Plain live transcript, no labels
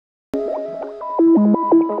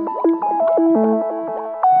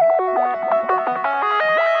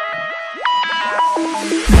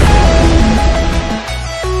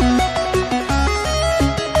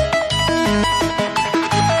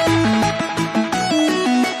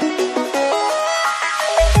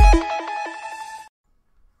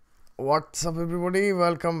What's up, everybody?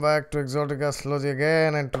 Welcome back to Exotic Astrology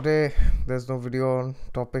again. And today there's no video on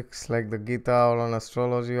topics like the Gita or on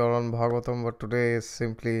astrology or on Bhagavatam, but today is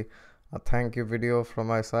simply a thank you video from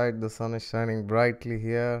my side. The sun is shining brightly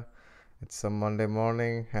here. It's a Monday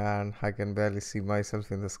morning, and I can barely see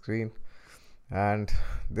myself in the screen. And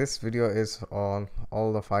this video is on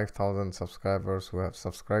all the 5,000 subscribers who have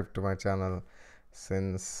subscribed to my channel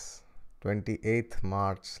since 28th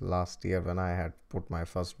March last year when I had put my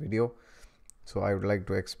first video. So I would like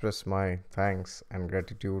to express my thanks and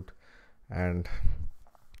gratitude and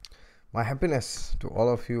my happiness to all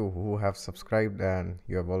of you who have subscribed, and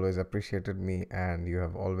you have always appreciated me, and you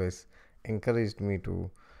have always encouraged me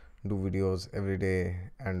to do videos every day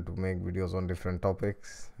and to make videos on different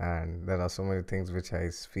topics. And there are so many things which I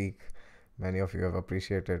speak, many of you have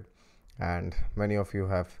appreciated, and many of you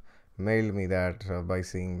have mailed me that by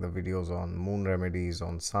seeing the videos on moon remedies,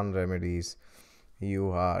 on sun remedies,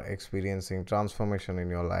 you are experiencing transformation in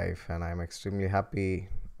your life, and I'm extremely happy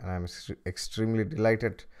and I'm extremely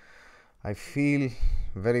delighted. I feel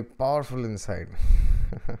very powerful inside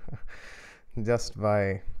just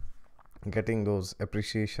by getting those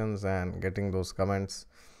appreciations and getting those comments.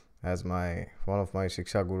 As one of my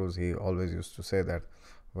Shiksha gurus, he always used to say that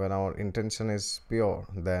when our intention is pure,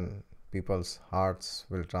 then people's hearts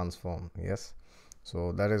will transform. Yes,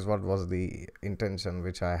 so that is what was the intention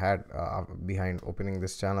which I had behind opening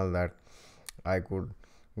this channel, that I could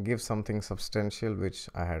give something substantial which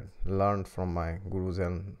I had learned from my gurus,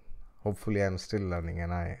 and hopefully I'm still learning,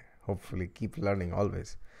 and I hopefully keep learning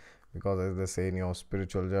always, because as they say, in your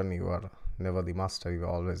spiritual journey you are never the master, you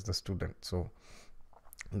are always the student. So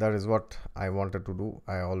that is what I wanted to do.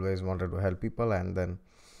 I always wanted to help people and then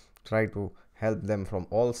try to help them from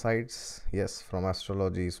all sides. Yes, from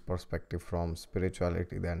astrology's perspective, from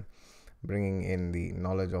spirituality, then bringing in the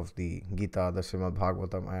knowledge of the Gita, the Srimad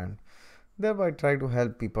Bhagavatam, and thereby try to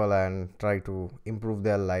help people and try to improve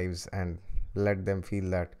their lives and let them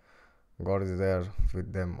feel that God is there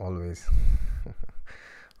with them always.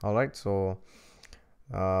 All right, so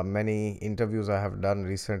many interviews I have done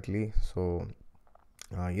recently. So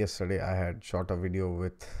yesterday I had shot a video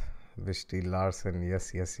with Vishti Larsen.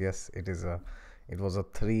 Yes, it was a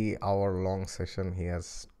 3-hour long session. He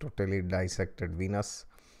has totally dissected Venus.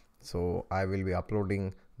 So I will be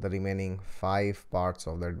uploading the remaining 5 parts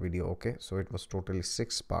of that video. Okay, so it was totally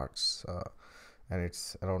 6 parts, and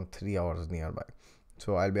it's around 3 hours nearby.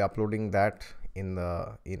 So I'll be uploading that in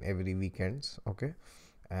every weekends. Okay,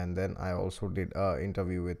 and then I also did an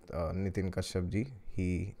interview with Nitin Kashyapji.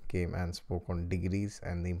 He came and spoke on degrees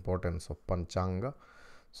and the importance of Panchanga.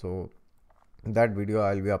 So that video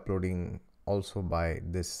I'll be uploading also by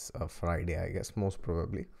this Friday, I guess, most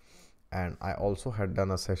probably. And I also had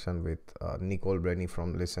done a session with Nicole Brenny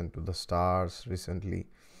from Listen to the Stars recently,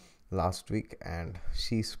 last week, and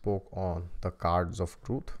she spoke on the cards of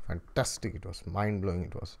truth. Fantastic, it was mind-blowing.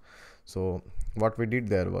 It was. So what we did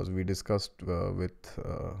there was we discussed with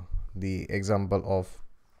the example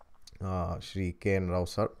of Shri K.N. Rao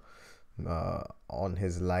sir, on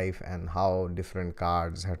his life and how different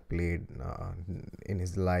cards had played in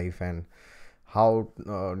his life, and how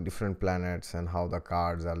different planets and how the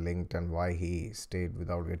cards are linked, and why he stayed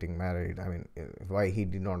without getting married. I mean, why he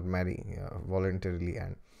did not marry voluntarily,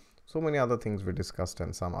 and so many other things we discussed,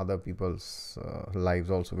 and some other people's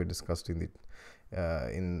lives also we discussed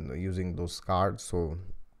in using those cards. So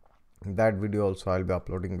that video also I'll be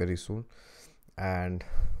uploading very soon, and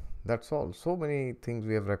that's all. So many things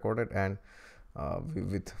we have recorded, and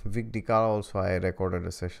with Vic Dikara also I recorded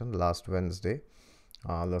a session last Wednesday.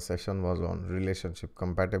 The session was on relationship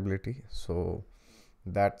compatibility, so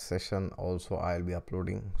that session also I'll be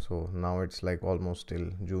uploading. So now it's like almost till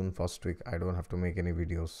June first week I don't have to make any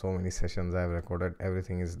videos. So many sessions I have recorded,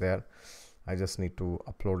 everything is there, I just need to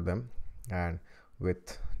upload them. And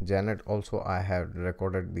with Janet also I had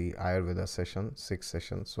recorded the Ayurveda session, 6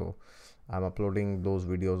 sessions, so I'm uploading those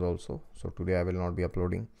videos also. So today I will not be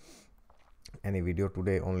uploading any video,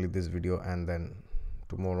 today only this video, and then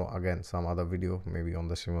tomorrow again some other video, maybe on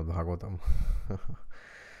the Srimad Bhagavatam.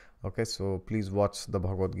 Okay, so please watch the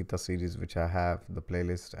Bhagavad Gita series which I have, the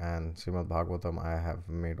playlist, and Srimad Bhagavatam I have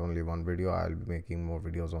made only one video. I'll be making more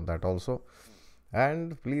videos on that also.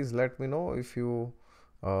 And please let me know if you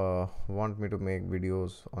want me to make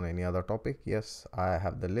videos on any other topic. Yes, I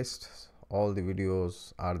have the list, all the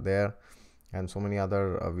videos are there, and so many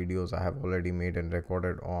other videos I have already made and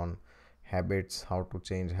recorded on habits, how to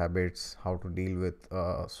change habits, how to deal with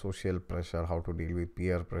social pressure, how to deal with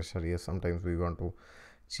peer pressure. Yes, sometimes we want to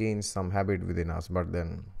change some habit within us, but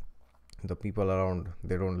then the people around,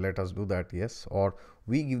 they don't let us do that, yes, or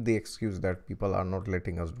we give the excuse that people are not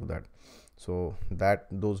letting us do that. So that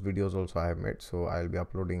those videos also I have made, so I'll be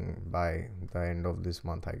uploading by the end of this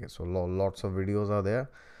month, I guess. So lots of videos are there,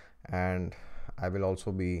 and I will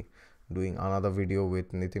also be doing another video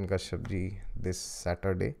with Nitin Kashyap ji this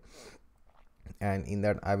Saturday, and in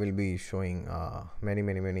that I will be showing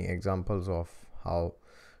many examples of how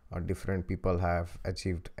different people have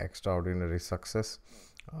achieved extraordinary success.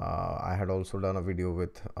 I had also done a video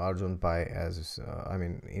with Arjun Pai, as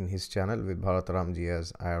in his channel with Bharat Ramji,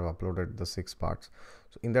 as I have uploaded the 6 parts.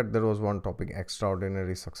 So in that there was one topic,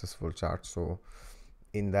 extraordinary successful chart. So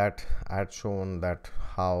in that I had shown that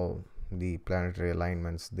how the planetary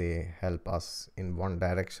alignments, they help us in one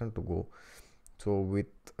direction to go. So with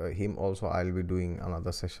him also I'll be doing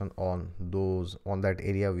another session on that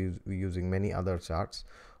area, we using many other charts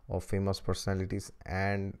of famous personalities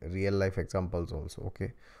and real life examples also,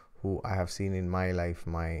 okay, who I have seen in my life,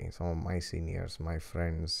 some of my seniors, my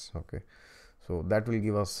friends, okay. So that will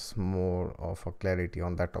give us more of a clarity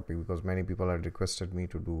on that topic, because many people had requested me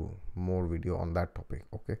to do more video on that topic,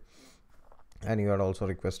 okay. And you had also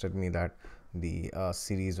requested me that the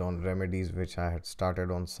series on remedies, which I had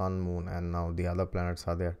started on Sun, Moon, and now the other planets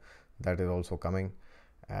are there, that is also coming.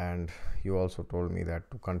 And you also told me that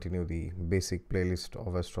to continue the basic playlist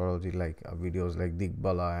of astrology, like videos like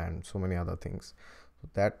Digbala and so many other things. So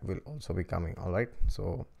that will also be coming. All right,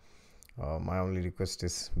 so my only request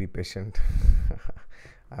is be patient.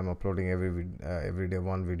 I'm uploading every day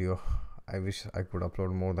one video. I wish I could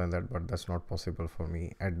upload more than that, but that's not possible for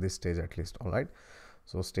me at this stage, at least. All right,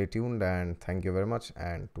 so stay tuned, and thank you very much.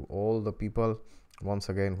 And to all the people once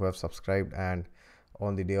again who have subscribed, and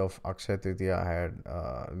on the day of Akshaya Tritiya I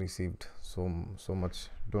had received so much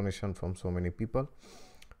donation from so many people,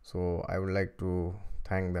 so I would like to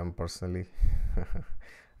thank them personally.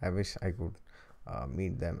 I wish I could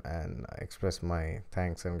meet them and express my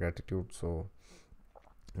thanks and gratitude. So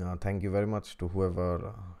thank you very much to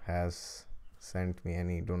whoever has sent me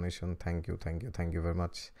any donation. Thank you very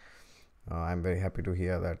much. I'm very happy to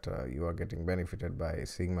hear that you are getting benefited by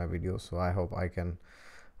seeing my videos. So I hope I can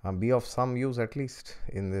be of some use, at least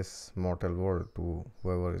in this mortal world, to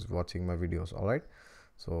whoever is watching my videos. All right,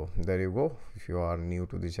 so there you go. If you are new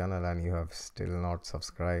to the channel and you have still not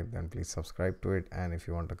subscribed, then please subscribe to it. And if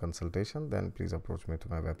you want a consultation, then please approach me to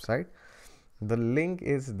my website. The link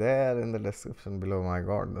is there in the description below. My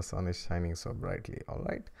god, the sun is shining so brightly. All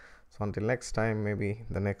right, so until next time, maybe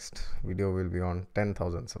the next video will be on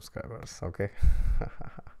 10,000 subscribers. Okay.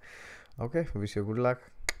 Okay, wish you good luck.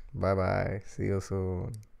 Bye bye, see you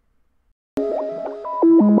soon.